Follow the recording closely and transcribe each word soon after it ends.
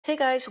Hey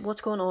guys,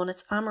 what's going on?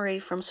 It's Anne-Marie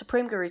from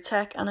Supreme Guru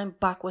Tech and I'm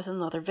back with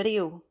another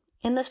video.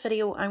 In this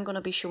video I'm going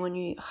to be showing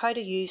you how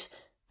to use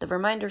the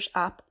Reminders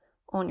app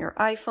on your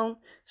iPhone.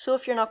 So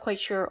if you're not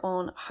quite sure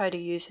on how to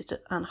use it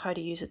and how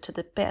to use it to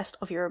the best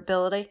of your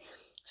ability,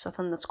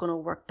 something that's going to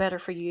work better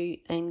for you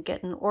in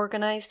getting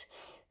organised,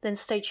 then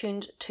stay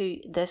tuned to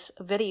this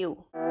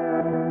video.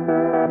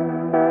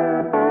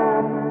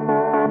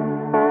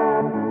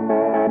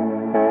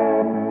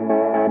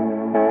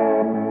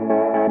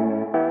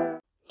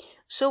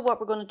 So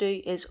what we're going to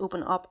do is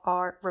open up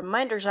our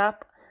Reminders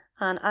app,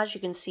 and as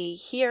you can see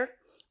here,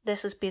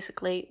 this is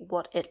basically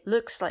what it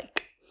looks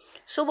like.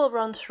 So we'll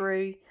run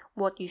through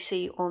what you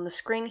see on the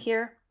screen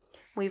here.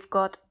 We've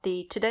got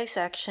the Today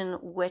section,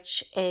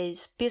 which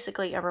is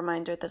basically a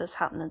reminder that is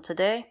happening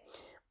today.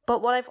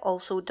 But what I've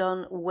also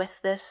done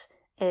with this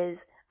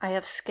is I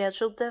have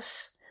scheduled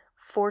this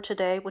for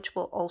today, which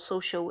will also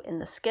show in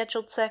the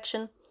scheduled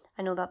section.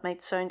 I know that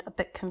might sound a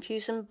bit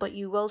confusing, but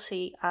you will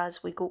see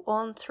as we go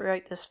on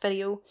throughout this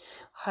video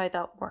how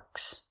that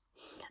works.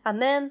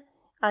 And then,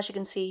 as you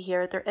can see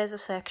here, there is a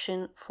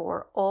section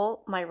for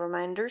all my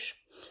reminders.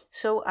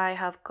 So I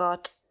have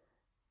got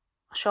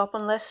a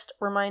shopping list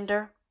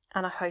reminder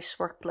and a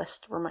housework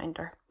list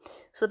reminder.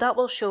 So that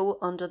will show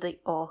under the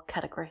all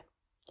category.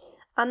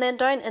 And then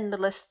down in the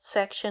list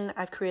section,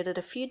 I've created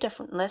a few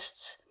different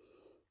lists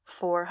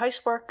for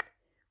housework,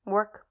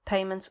 work,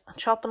 payments and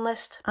shopping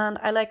list, and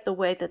I like the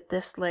way that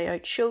this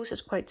layout shows.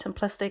 It's quite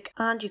simplistic,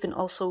 and you can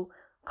also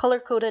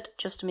color code it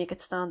just to make it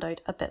stand out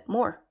a bit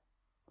more.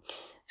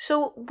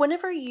 So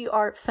whenever you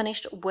are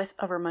finished with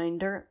a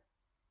reminder,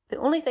 the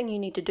only thing you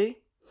need to do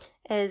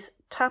is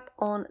tap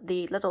on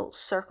the little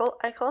circle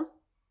icon,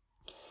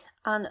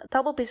 and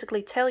that will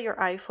basically tell your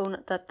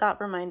iPhone that that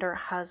reminder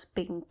has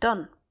been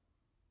done.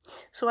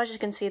 So as you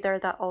can see there,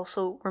 that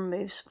also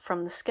removes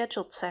from the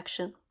scheduled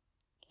section.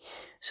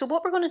 So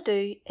what we're going to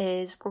do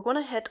is we're going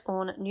to hit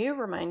on new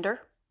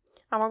reminder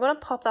and we're going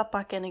to pop that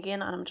back in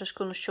again, and I'm just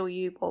going to show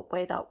you what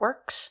way that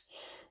works.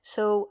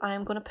 So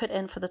I'm going to put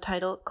in for the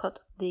title,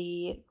 cut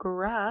the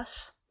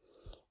grass,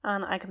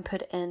 and I can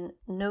put in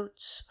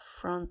notes,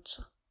 front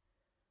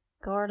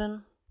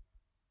garden,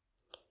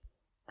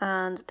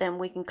 and then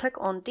we can click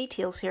on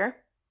details here,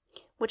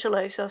 which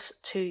allows us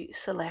to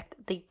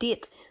select the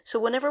date. So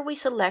whenever we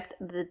select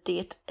the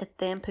date, it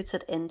then puts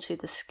it into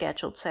the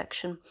scheduled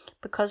section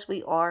because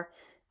we are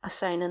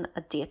assigning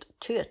a date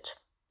to it.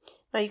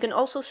 Now you can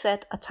also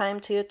set a time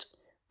to it.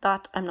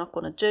 That I'm not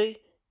going to do,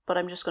 but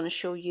I'm just going to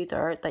show you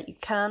there that you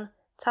can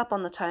tap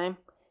on the time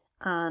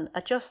and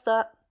adjust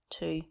that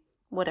to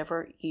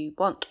whatever you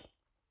want.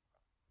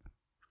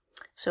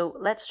 So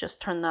let's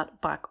just turn that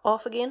back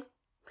off again.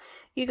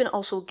 You can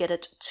also get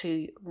it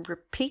to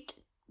repeat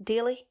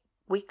daily,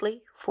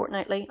 weekly,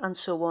 fortnightly, and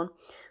so on.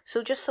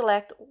 So just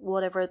select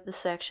whatever the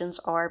sections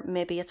are.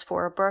 Maybe it's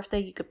for a birthday,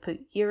 you could put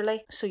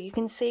yearly. So you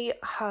can see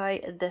how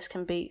this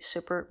can be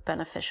super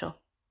beneficial.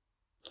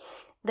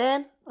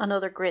 Then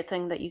another great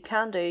thing that you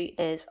can do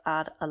is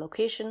add a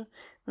location.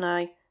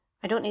 Now,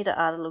 I don't need to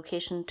add a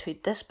location to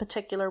this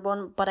particular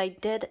one, but I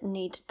did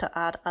need to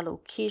add a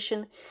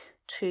location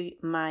to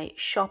my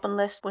shopping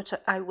list, which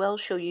I will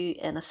show you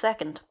in a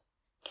second.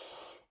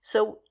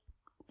 So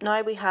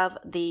now we have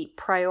the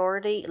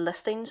priority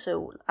listing.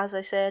 So as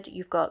I said,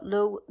 you've got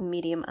low,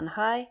 medium and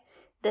high.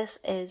 This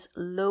is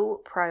low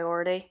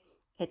priority.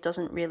 It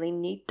doesn't really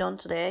need done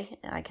today.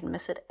 I can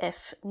miss it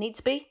if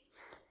needs be.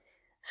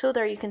 So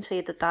there you can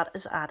see that that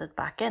is added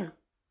back in.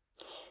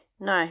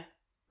 Now,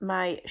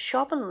 my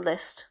shopping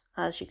list,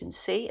 as you can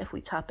see, if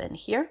we tap in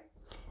here,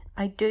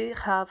 I do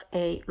have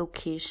a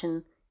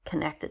location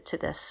connected to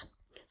this.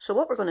 So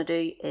what we're going to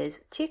do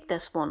is take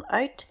this one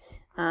out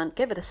and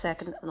give it a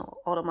second and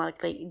it'll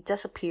automatically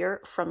disappear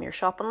from your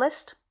shopping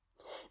list.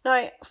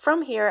 Now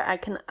from here I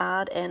can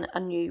add in a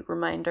new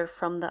reminder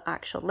from the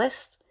actual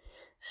list.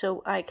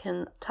 So I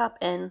can tap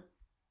in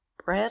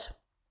bread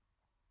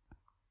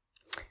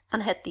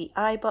and hit the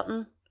I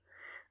button,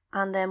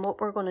 and then what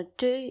we're going to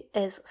do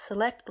is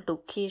select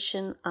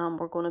location and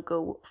we're going to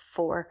go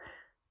for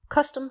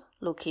custom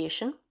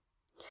location,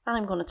 and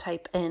I'm going to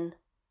type in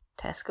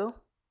Tesco.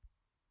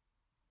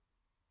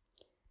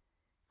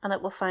 And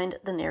it will find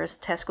the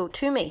nearest Tesco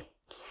to me.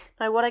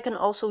 Now what I can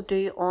also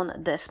do on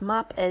this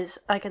map is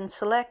I can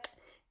select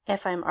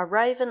if I'm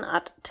arriving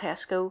at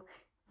Tesco,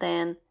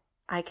 then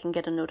I can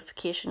get a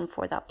notification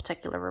for that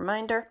particular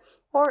reminder,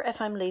 or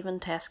if I'm leaving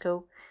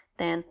Tesco,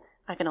 then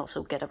I can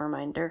also get a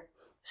reminder.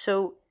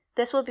 So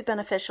this will be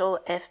beneficial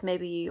if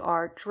maybe you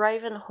are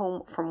driving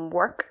home from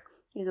work.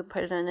 You can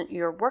put it in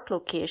your work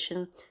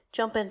location,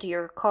 jump into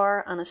your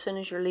car, and as soon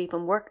as you're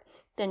leaving work,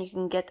 then you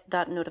can get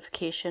that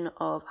notification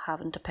of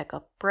having to pick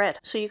up bread.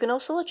 So you can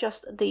also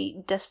adjust the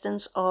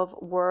distance of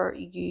where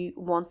you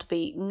want to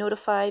be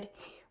notified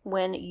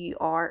when you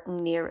are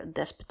near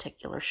this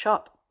particular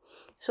shop.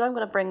 So I'm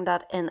going to bring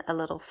that in a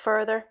little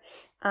further,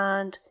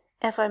 and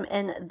if I'm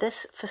in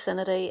this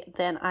vicinity,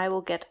 then I will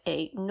get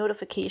a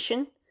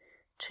notification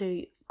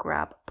to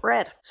grab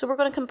bread. So we're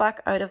going to come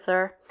back out of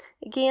there.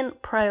 Again,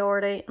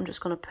 priority, I'm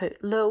just going to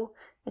put low.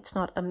 it's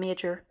not a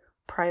major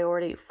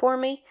priority for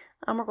me,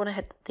 and we're going to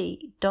hit the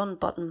done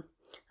button.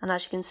 And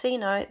as you can see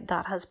now,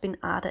 that has been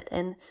added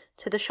in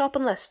to the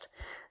shopping list.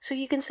 So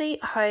you can see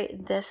how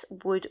this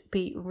would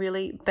be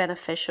really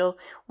beneficial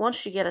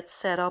once you get it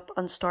set up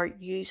and start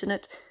using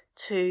it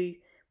to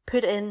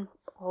put in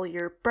all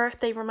your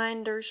birthday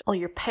reminders, all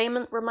your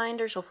payment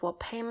reminders of what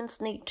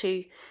payments need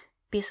to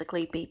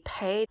basically be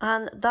paid.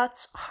 And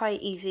that's how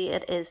easy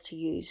it is to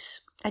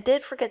use. I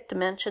did forget to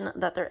mention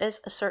that there is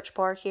a search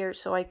bar here,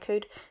 so I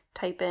could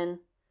type in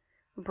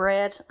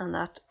bread and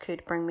that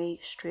could bring me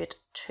straight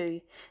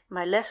to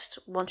my list.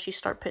 Once you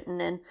start putting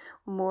in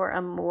more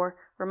and more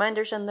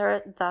reminders in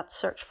there, that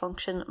search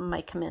function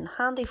might come in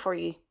handy for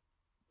you.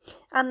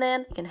 And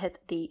then you can hit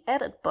the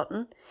edit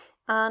button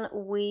and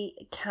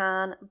we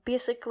can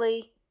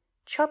basically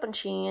chop and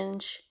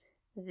change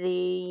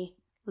the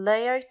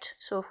layout.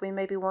 So if we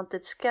maybe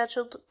wanted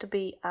scheduled to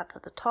be at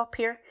the top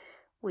here,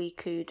 we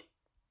could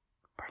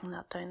bring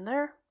that down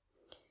there,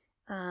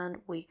 and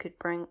we could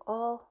bring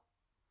all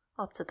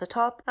up to the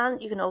top,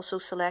 and you can also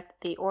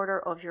select the order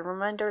of your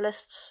reminder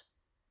lists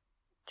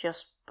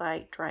just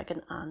by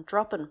dragging and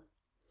dropping.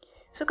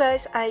 So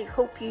guys, I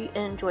hope you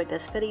enjoyed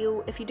this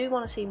video. If you do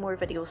want to see more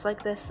videos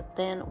like this,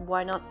 then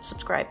why not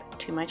subscribe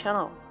to my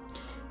channel.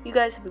 You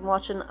guys have been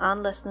watching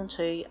and listening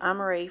to Anne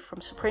Marie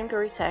from Supreme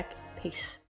Guru Tech. Peace.